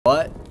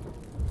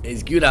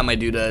It's good how my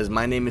dudas.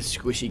 My name is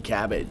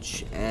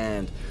SquishyCabbage,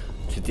 and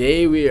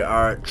today we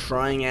are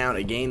trying out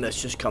a game that's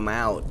just come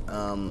out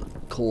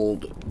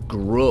called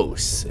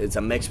Gross. It's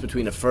a mix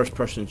between a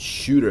first-person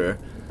shooter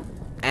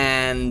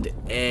and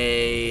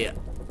a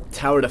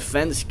tower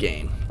defense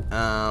game.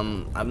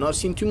 I've not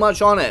seen too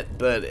much on it,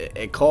 but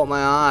it caught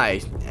my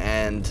eye,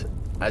 and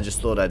I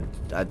just thought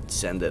I'd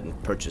send it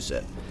and purchase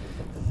it.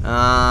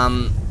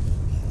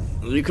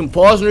 You can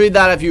pause and read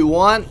that if you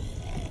want.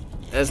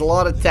 There's a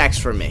lot of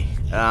text for me.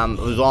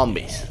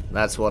 Zombies.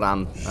 That's what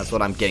I'm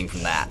getting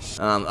from that.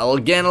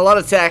 Again, a lot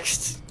of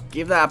text.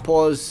 Give that a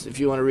pause if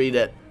you want to read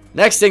it.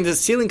 Next thing, the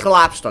ceiling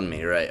collapsed on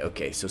me. Right?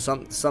 Okay. So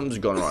something's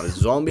going wrong. It's a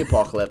zombie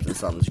apocalypse and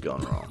something's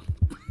going wrong.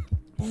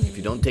 If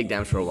you don't take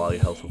damage for a while,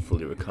 your health will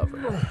fully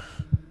recover.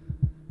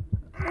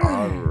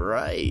 All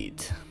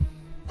right.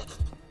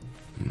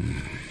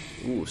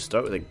 Ooh,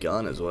 start with a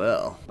gun as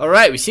well. All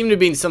right. We seem to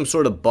be in some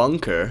sort of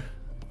bunker.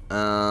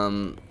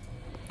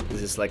 Is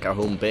this like our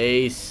home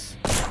base?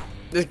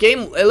 This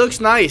game, it looks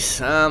nice.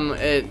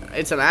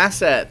 It's an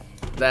asset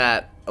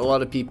that a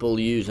lot of people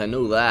use. I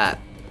know that.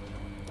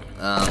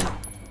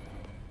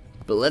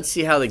 But let's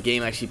see how the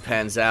game actually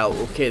pans out.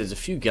 Okay, there's a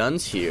few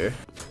guns here.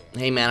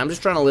 Hey man, I'm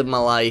just trying to live my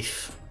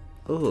life.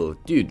 Oh,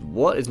 dude,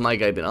 what is my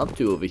guy been up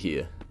to over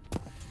here?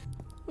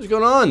 What's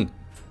going on?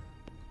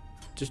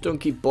 Just don't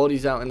keep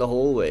bodies out in the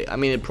hallway. I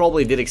mean, it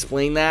probably did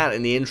explain that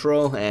in the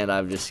intro, and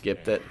I've just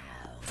skipped it.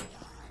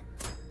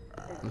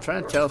 I'm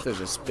trying to tell if there's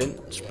a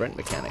sprint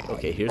mechanic.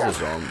 Okay, here's a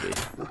zombie.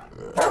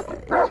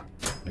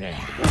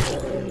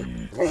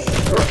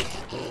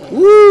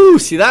 Woo!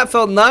 See, that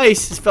felt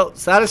nice. It felt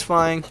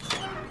satisfying.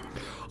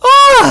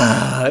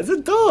 Ah! It's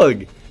a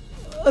dog.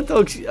 A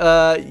dog.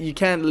 You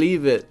can't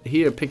leave it.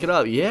 Here, pick it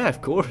up. Yeah,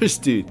 of course,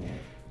 dude.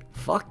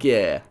 Fuck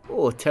yeah.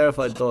 Oh,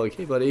 terrified dog.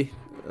 Hey, buddy.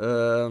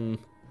 Not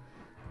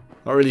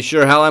really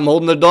sure how I'm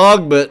holding the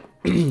dog, but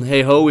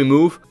hey ho, we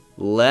move.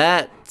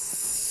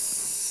 Let's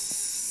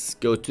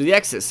go to the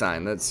exit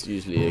sign. That's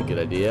usually a good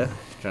idea.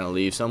 Trying to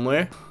leave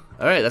somewhere.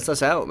 Alright, that's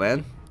us out,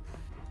 man.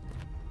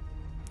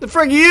 The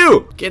frick are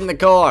you? Get in the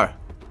car.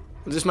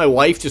 Is this my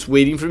wife just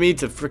waiting for me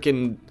to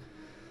frickin'...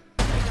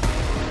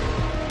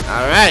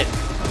 Alright.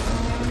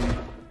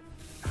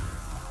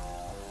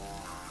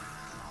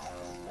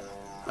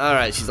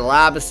 Alright, she's a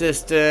lab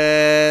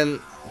assistant.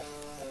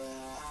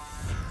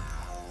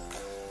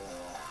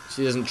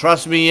 She doesn't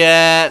trust me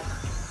yet.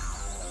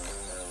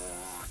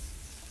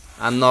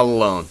 I'm not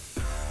alone.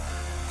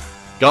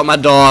 Got my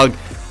dog.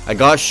 I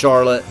got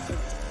Charlotte.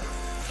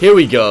 Here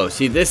we go.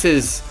 See, this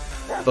is...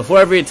 Before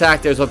every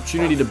attack, there's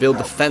opportunity to build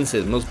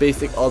defenses. Most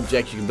basic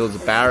object you can build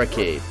is a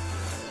barricade.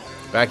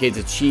 Barricades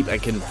are cheap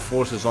and can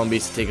force the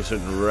zombies to take a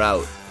certain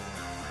route.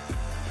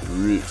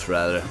 Routes,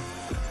 rather.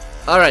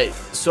 Alright,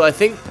 so I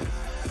think...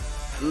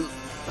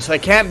 So I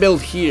can't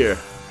build here,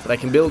 but I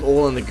can build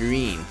all in the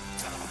green.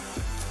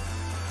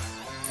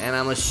 And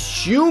I'm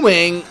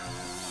assuming...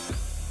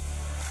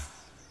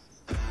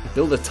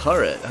 Build a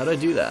turret. How do I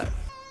do that?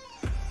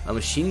 A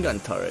machine gun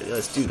turret.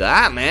 Let's do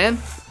that, man.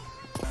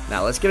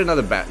 Now let's get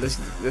another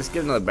let's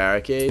get another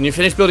barricade. When you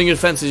finish building your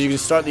defenses, you can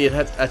start the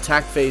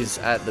attack phase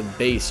at the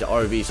base, the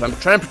RV. So I'm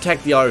trying to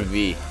protect the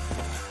RV.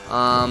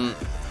 I'm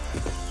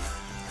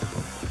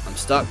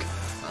stuck.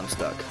 I'm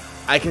stuck.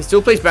 I can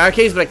still place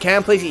barricades, but I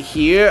can't place it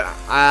here.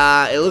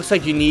 It looks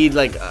like you need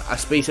like a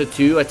space of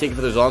 2. I take it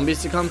for the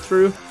zombies to come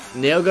through.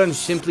 Nail gun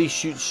simply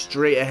shoots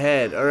straight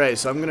ahead. All right,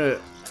 so I'm gonna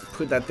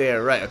put that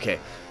there. Right. Okay.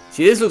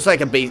 See, this looks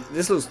like a base.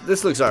 This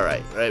looks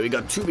alright, right? We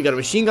got a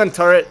machine gun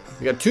turret.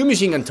 We got 2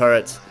 machine gun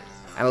turrets,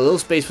 and a little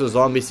space for the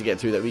zombies to get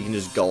through that we can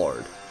just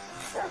guard.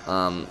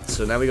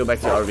 So now we go back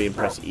to the RV and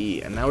press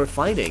E, and now we're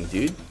fighting,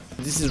 dude.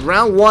 This is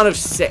round 1 of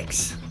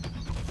 6.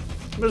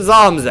 Where the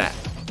zombies at?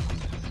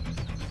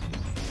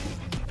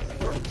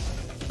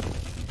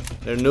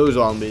 There are no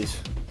zombies.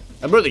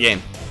 I broke the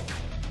game.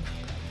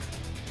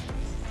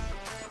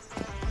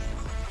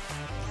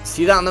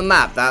 See that on the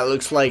map? That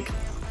looks like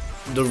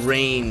the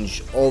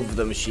range of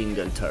the machine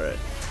gun turret.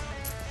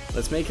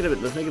 Let's make it a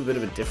bit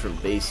of a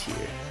different base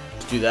here.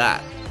 Let's do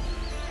that.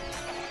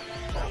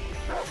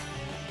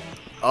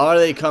 Are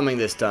they coming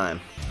this time?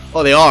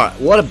 Oh, they are.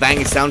 What a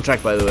banging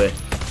soundtrack, by the way.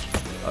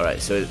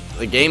 Alright, so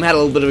the game had a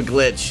little bit of a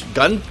glitch.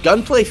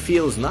 Gunplay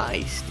feels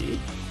nice, dude.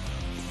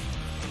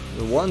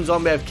 The one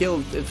zombie I've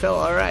killed, it felt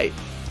alright.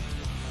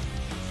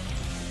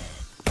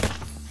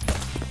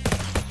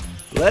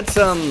 Let's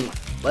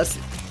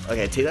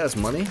okay, take that as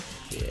money.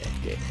 Yeah,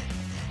 okay.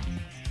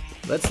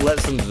 Let's let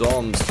some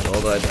zombies,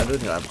 although I don't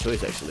think I have a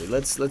choice actually.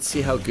 Let's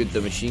see how good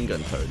the machine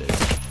gun turret is.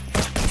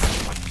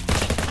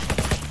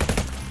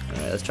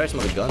 Alright, let's try some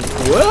other guns.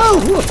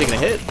 Whoa! Ooh, I'm taking a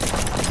hit.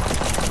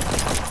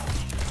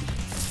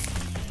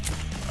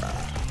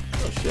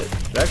 Oh shit.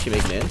 They're actually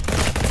making it in.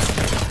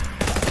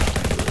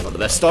 Not the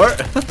best start.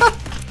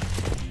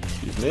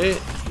 Excuse me.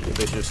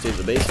 Maybe I should have stayed at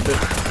the base a bit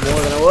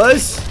more than I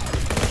was.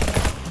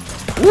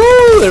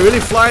 Woo! They're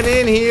really flying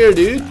in here,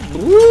 dude.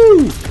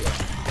 Woo!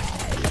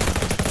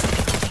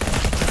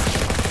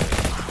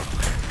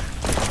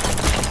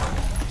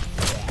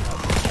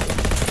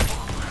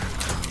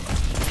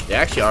 They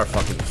actually are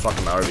fucking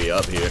RV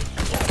up here.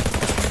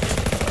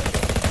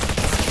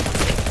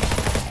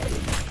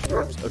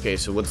 Okay,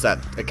 so what's that?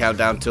 A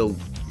countdown till,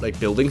 like,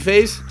 building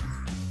phase?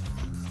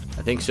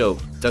 I think so.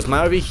 Does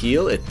my RV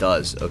heal? It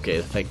does.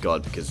 Okay, thank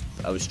God, because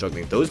I was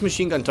struggling. Those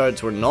machine gun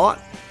turrets were not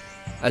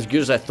as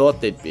good as I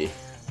thought they'd be.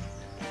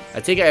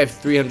 I think I have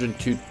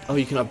 302. Oh,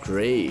 you can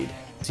upgrade.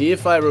 See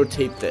if I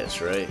rotate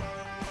this, right?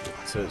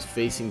 So it's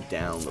facing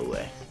down the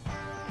way.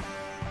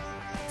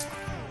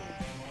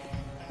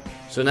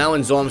 So now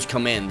when zombies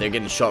come in, they're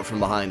getting shot from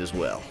behind as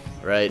well,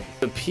 right?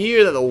 It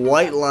appears that the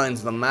white lines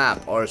on the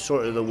map are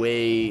sort of the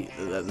way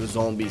that the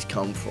zombies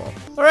come from.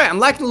 Alright, I'm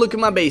liking the look of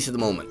my base at the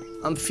moment.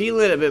 I'm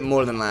feeling it a bit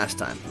more than last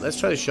time. Let's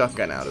try the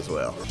shotgun out as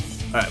well.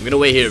 Alright, I'm gonna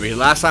wait here because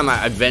last time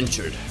I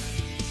ventured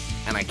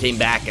and I came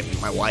back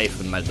and my wife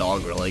and my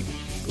dog were like,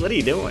 what are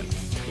you doing?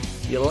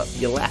 You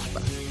left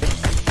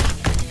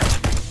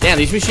us. Damn,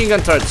 these machine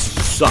gun turrets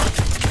suck.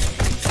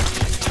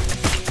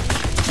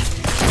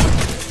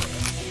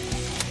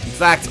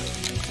 In fact,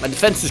 my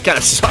defenses kind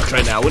of suck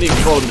right now. I wouldn't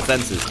even call them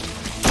defenses.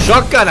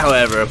 Shotgun,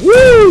 however,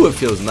 woo, it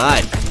feels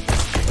nice.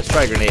 Let's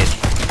try a grenade.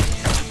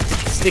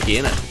 It's sticky,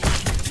 isn't it?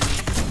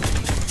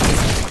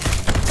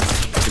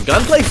 The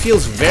gunplay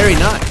feels very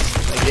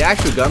nice. Like the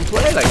actual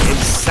gunplay, like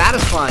it's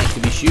satisfying to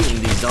be shooting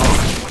these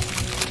zombies.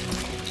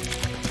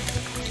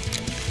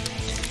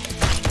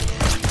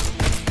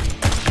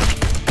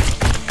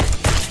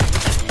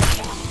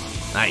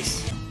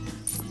 Nice.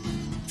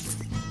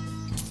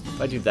 If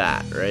I do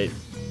that, right?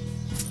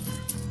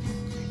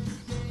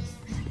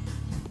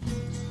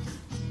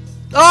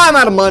 Oh, I'm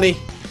out of money.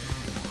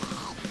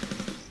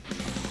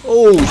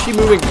 Oh, she's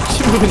moving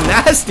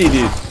nasty,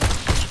 dude.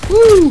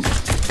 Woo.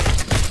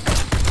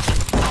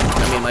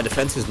 I mean, my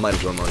defenses might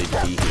as well not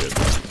even be here.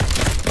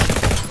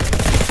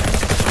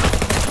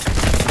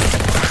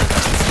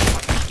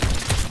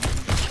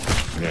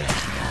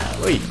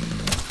 Wait,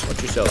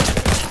 watch yourself.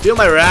 Feel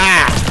my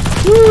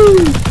wrath.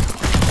 Woo.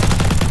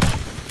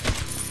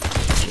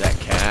 That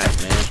cat,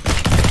 man.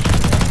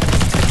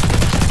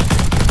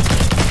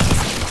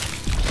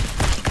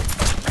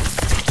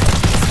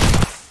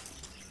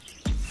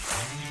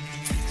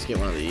 Get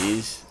one of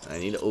these. I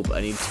need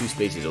two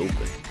spaces open.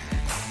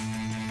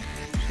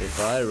 So if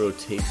I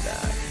rotate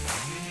that.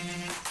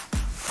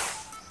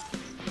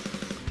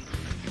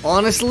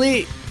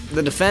 Honestly,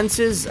 the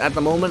defenses at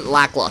the moment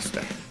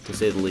lackluster, to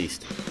say the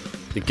least.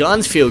 The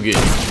guns feel good.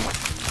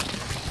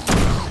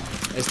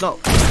 It's not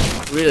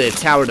really a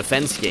tower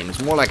defense game.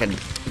 It's more like a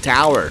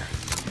tower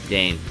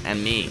game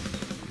and me,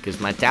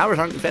 because my towers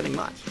aren't defending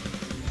much.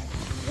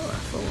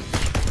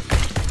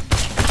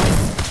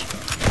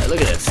 Look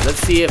at this.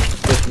 Let's see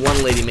if this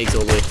one lady makes it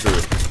all the way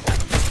through.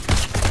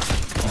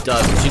 She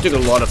does. She took a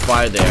lot of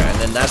fire there, and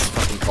then that's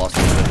fucking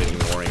costing me a bit,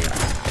 ignoring her.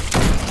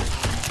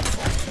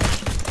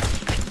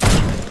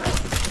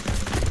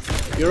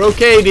 You're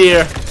okay,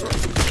 dear.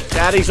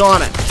 Daddy's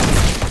on it.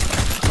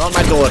 Not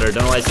my daughter.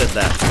 Don't know why I said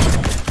that.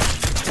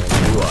 Or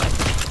do I?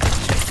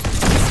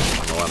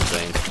 Don't know what I'm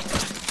saying.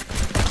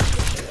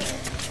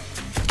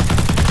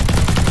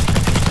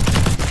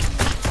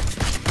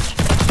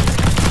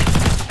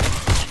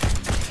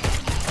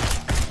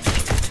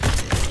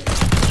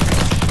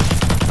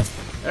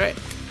 Alright,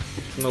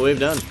 my wave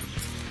done.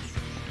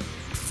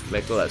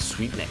 Collect all that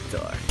sweet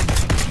nectar.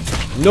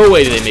 No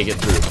way do they make it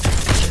through.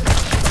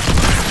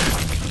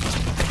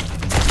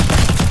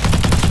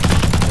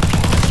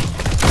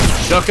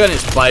 Shotgun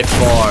is by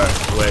far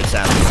where it's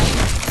at.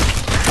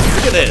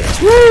 Look at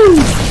this.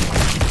 Woo!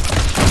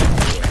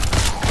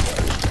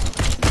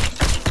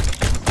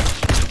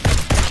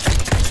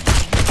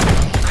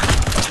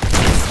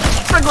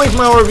 Frick like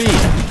my RV.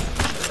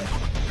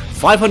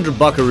 500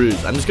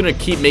 buckaroos. I'm just gonna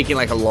keep making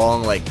like a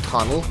long like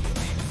tunnel.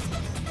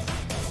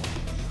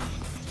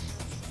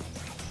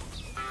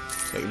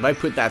 So if I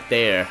put that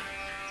there,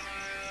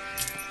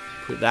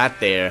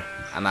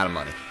 I'm out of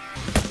money.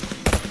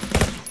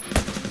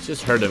 Let's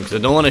just hurt him because I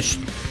don't want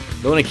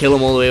to kill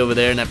him all the way over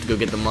there and have to go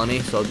get the money.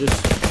 So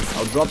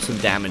I'll drop some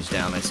damage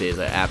down. I say as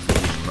I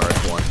absolutely murk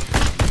one.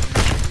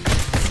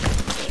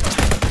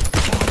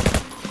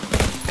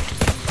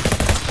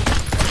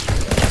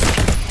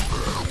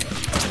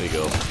 There we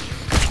go.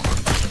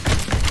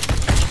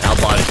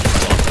 Body.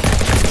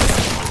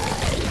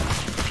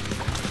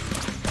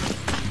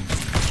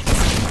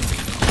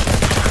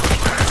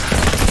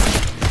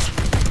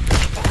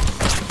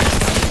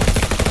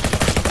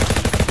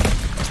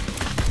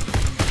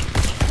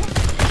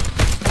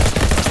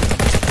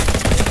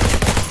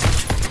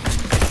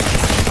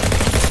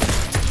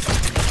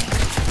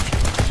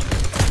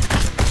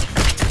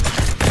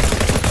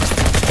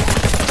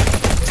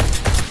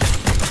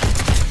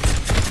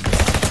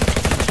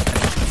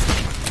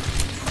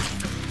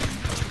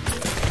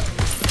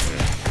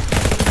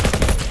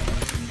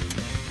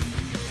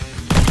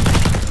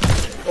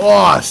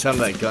 Oh, sound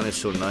of that gun is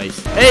so nice.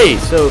 Hey,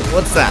 so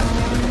what's that?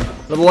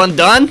 Level 1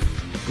 done?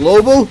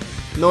 Global?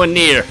 Nowhere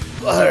near.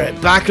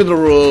 Alright, back on the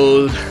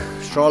road.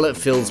 Charlotte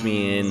fills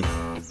me in.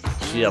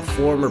 She's a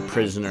former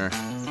prisoner.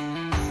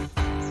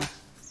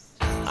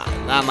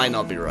 That might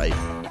not be right.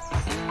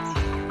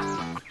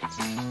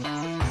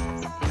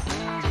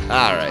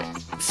 Alright.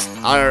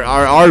 Our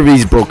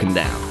RV's broken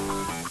down.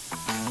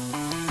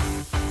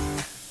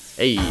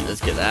 Hey, let's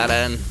get that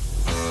in.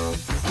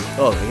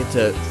 Oh,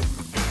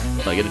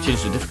 I get to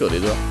change the difficulty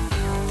as well.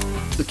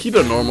 So keep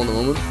it normal at the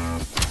moment.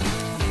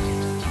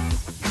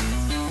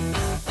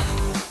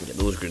 Get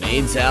those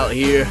grenades out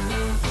here.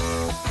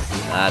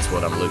 That's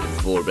what I'm looking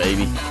for,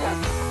 baby.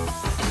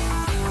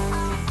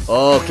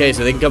 Okay,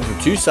 so they can come from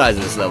two sides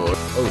of this level.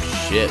 Oh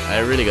shit, I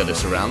really gotta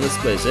surround this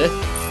place, eh?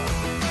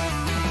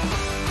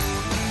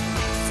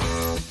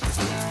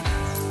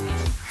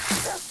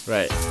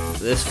 Right,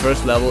 this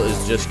first level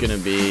is just gonna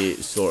be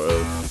sort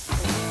of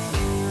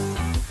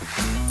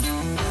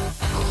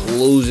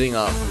closing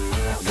up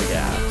the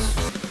gaps.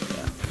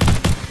 Yeah.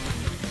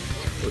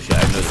 Oh shit, I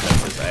have no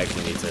defenses. I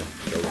actually need to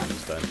kill them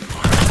this time.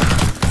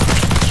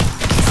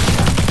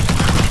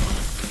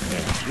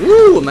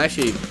 Woo, I'm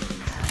actually...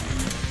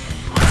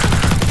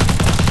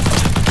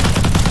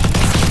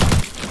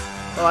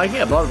 Oh, I can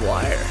get barbed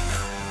wire.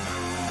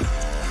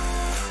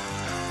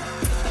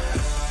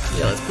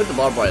 Yeah, let's put the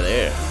barbed wire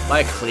there. Buy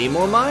a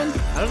claymore mine?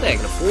 I don't think I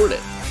can afford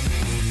it.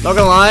 Not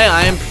gonna lie,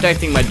 I am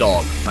protecting my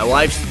dog. My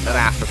wife's an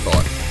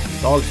afterthought.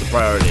 Dog's the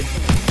priority.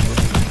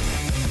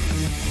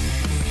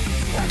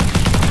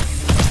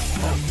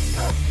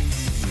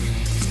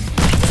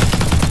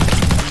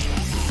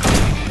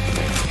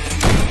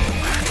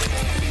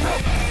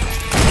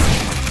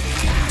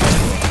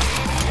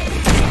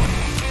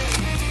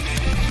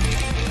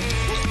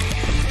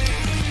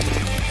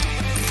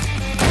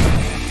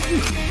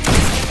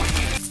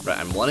 Right,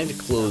 I'm wanting to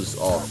close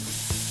off.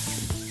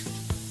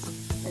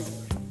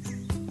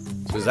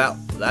 So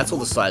that's all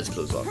the sides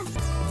close off.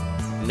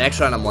 Next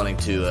round I'm wanting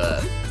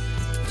to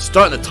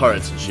start the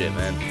turrets and shit,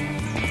 man.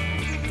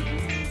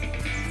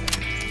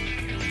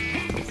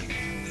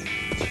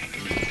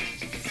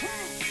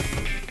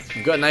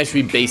 We've got a nice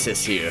wee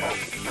basis here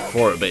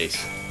for a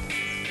base.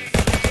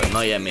 But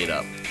not yet made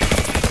up.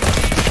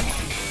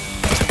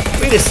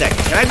 Wait a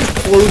second, can I just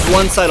close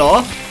one side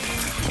off?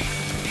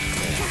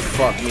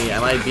 Fuck me,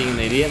 am I being an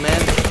idiot,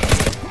 man?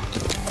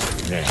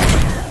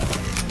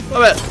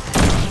 Love it.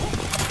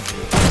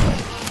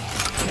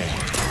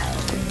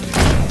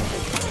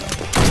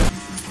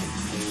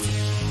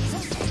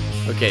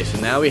 Okay, so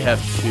now we have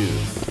two.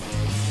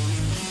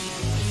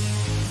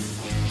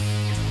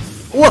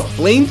 Oh, a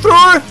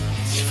flamethrower?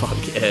 Fuck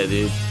yeah,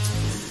 dude.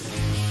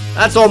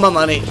 That's all my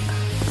money.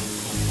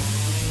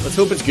 Let's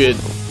hope it's good.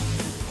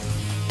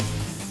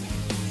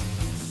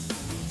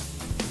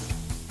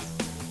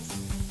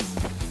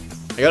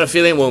 I got a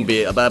feeling it won't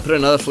be, but I put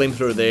another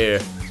flamethrower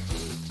there.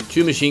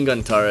 2 machine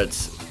gun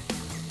turrets.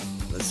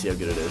 Let's see how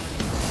good it is.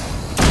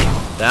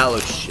 That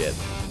looks shit.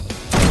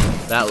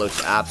 That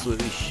looks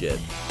absolutely shit.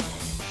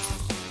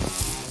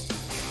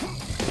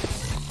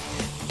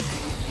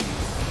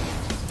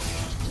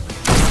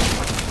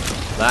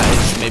 That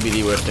is maybe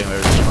the worst thing I've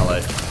ever seen in my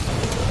life.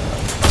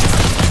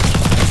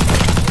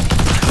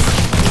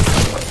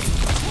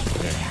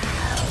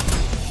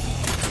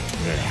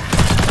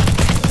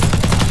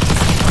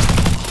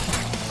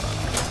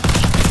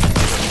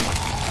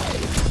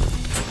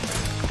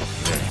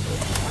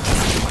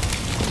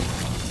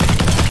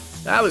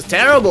 That was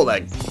terrible,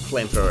 that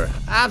flamethrower.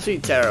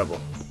 Absolutely terrible.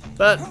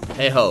 But,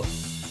 hey ho.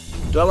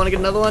 Do I want to get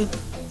another one?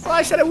 Well,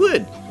 I said I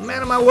would.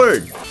 Man of my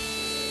word.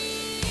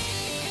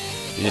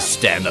 You just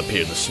stand up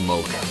here in the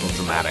smoke. All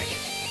dramatic.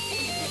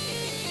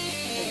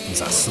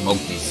 As I smoke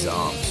these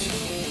zombies.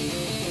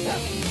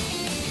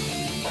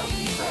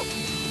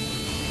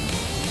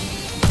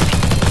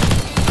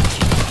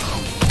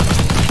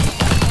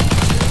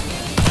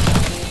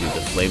 Dude,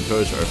 the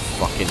flamethrowers are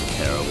fucking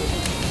terrible.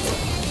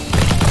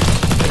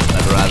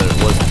 I'd rather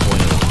it wasn't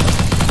pointed.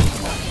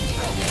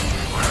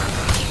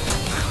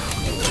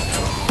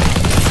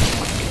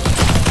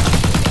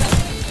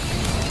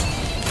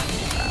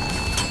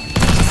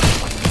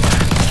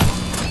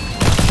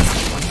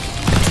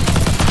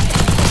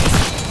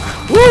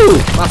 Woo!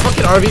 My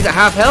fucking RV's at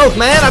half health,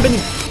 man! I've been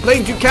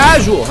playing too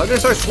casual. I'm gonna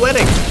start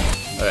sweating.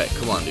 Alright,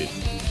 come on, dude.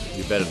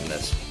 You're better than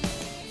this.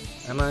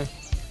 Am I?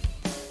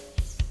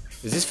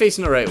 Is this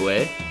facing the right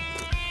way?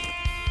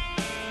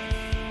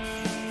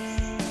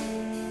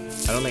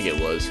 I don't think it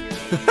was.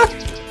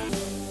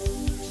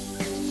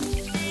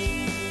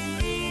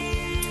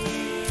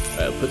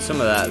 Alright, I'll put some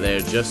of that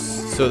there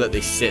just so that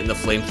they sit in the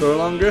flamethrower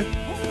longer.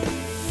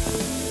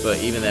 But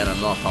even then,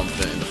 I'm not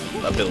confident in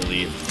the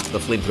ability, the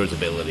flamethrower's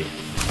ability.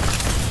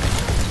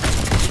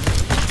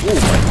 Oh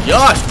my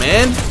gosh,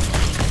 man!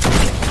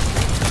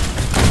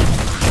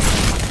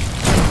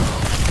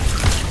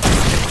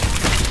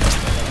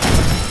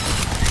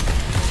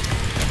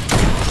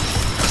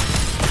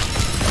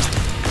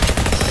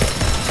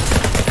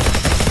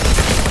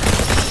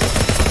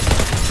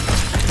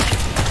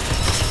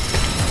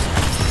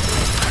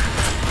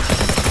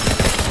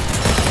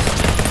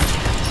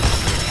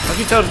 How can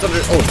you tell it's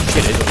under? Oh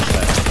shit! It's under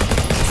that.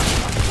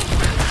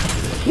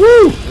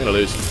 Woo! I'm gonna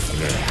lose.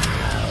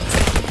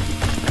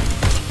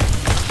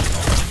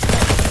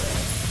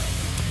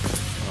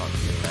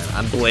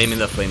 I'm blaming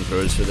the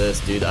flamethrowers for this,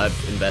 dude. I've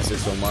invested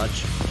so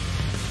much.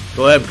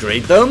 Do I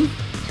upgrade them?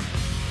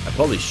 I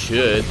probably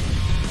should.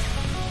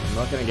 I'm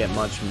not gonna get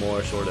much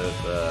more sort of,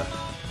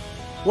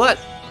 What?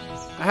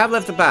 I have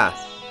left the path.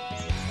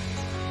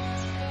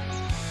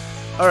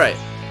 Alright,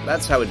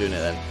 that's how we're doing it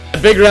then. A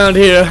big round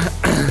here.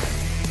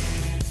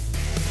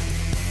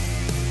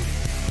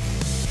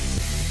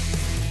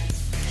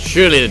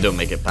 Surely they don't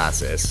make it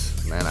past this.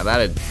 Man, I've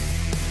added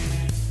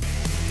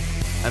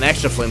an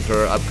extra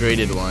flamethrower,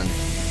 upgraded one.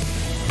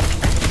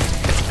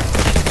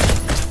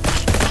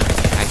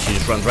 And she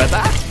just runs right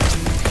back.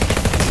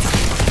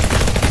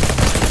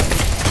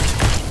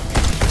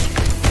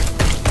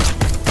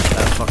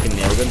 That fucking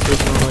nail gun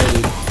facing the wrong way,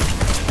 dude.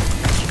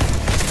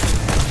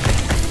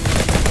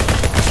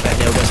 That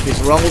nail gun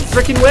facing the wrong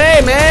freaking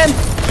way, man!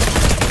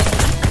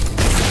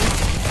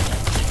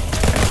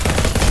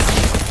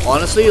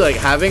 Honestly, like,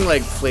 having,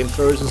 like,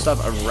 flamethrowers and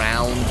stuff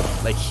around,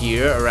 like,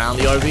 here, around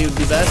the RV would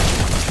be best.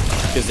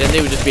 Because then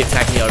they would just be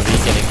attacking the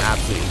RV, getting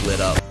absolutely lit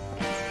up.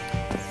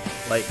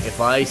 Like, if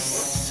I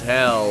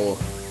sell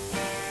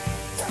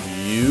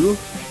you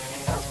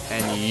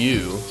and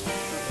you,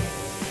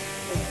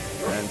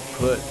 and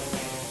put...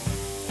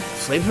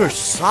 Flamethrower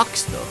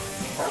sucks, though.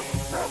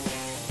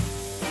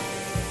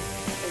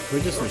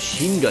 Put this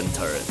machine gun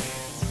turret.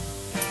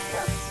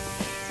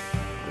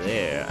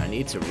 There, I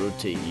need to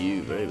rotate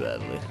you very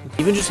badly.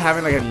 Even just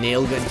having like a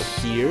nail gun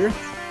here,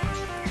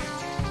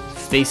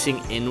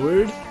 facing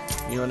inward,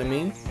 you know what I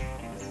mean?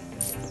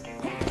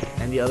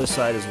 And the other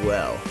side as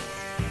well.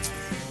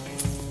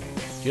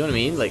 Do you know what I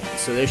mean? Like,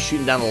 so they're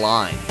shooting down the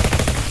line.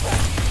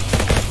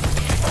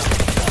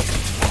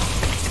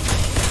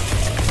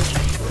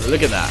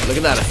 Look at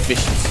that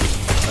efficiency.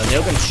 A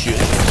nail gun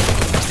shooting.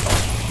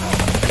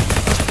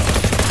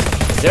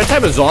 Is there a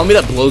type of zombie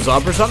that blows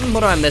up or something?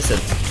 What am I missing?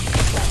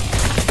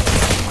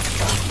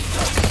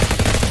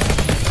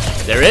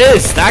 There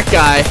is! That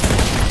guy!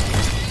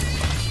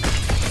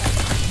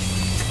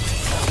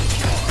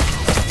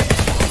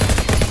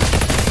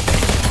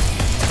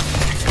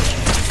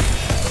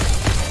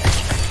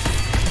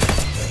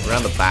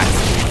 Around the back.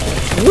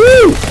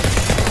 Woo!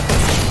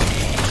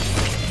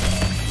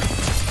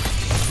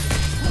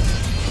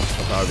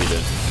 What's RB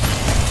doing?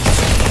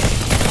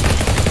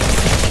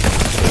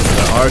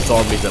 There are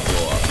zombies that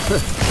blow up.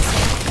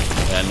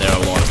 And there are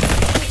a lot of them.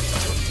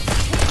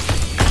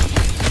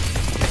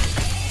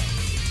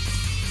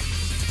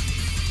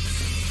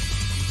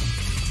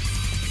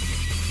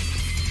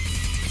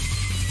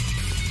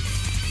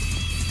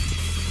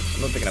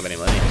 I'm not picking up any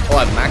money. Oh,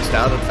 I've maxed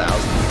out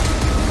 1,000.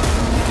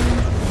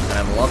 And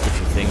I've unlocked a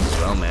few things as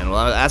well, man.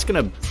 Well, that's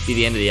gonna be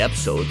the end of the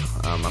episode.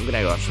 I'm gonna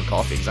go have some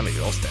coffee because I'm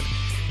exhausted.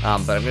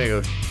 But I'm gonna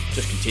go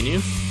just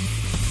continue.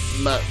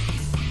 But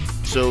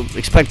so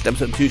expect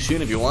episode 2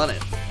 soon if you want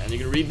it. And you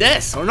can read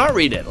this or not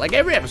read it, like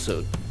every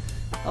episode.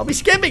 I'll be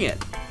skipping it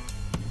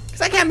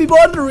because I can't be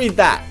bothered to read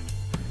that.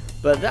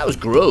 But that was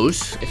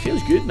gross. It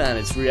feels good, man.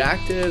 It's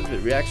reactive.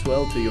 It reacts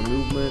well to your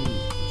movement.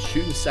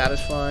 Shooting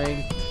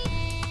satisfying.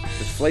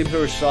 This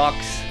flamethrower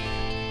socks.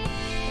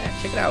 Yeah,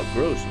 check it out.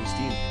 Gross on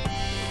Steam.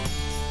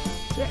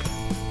 Yeah.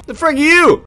 The frick are you?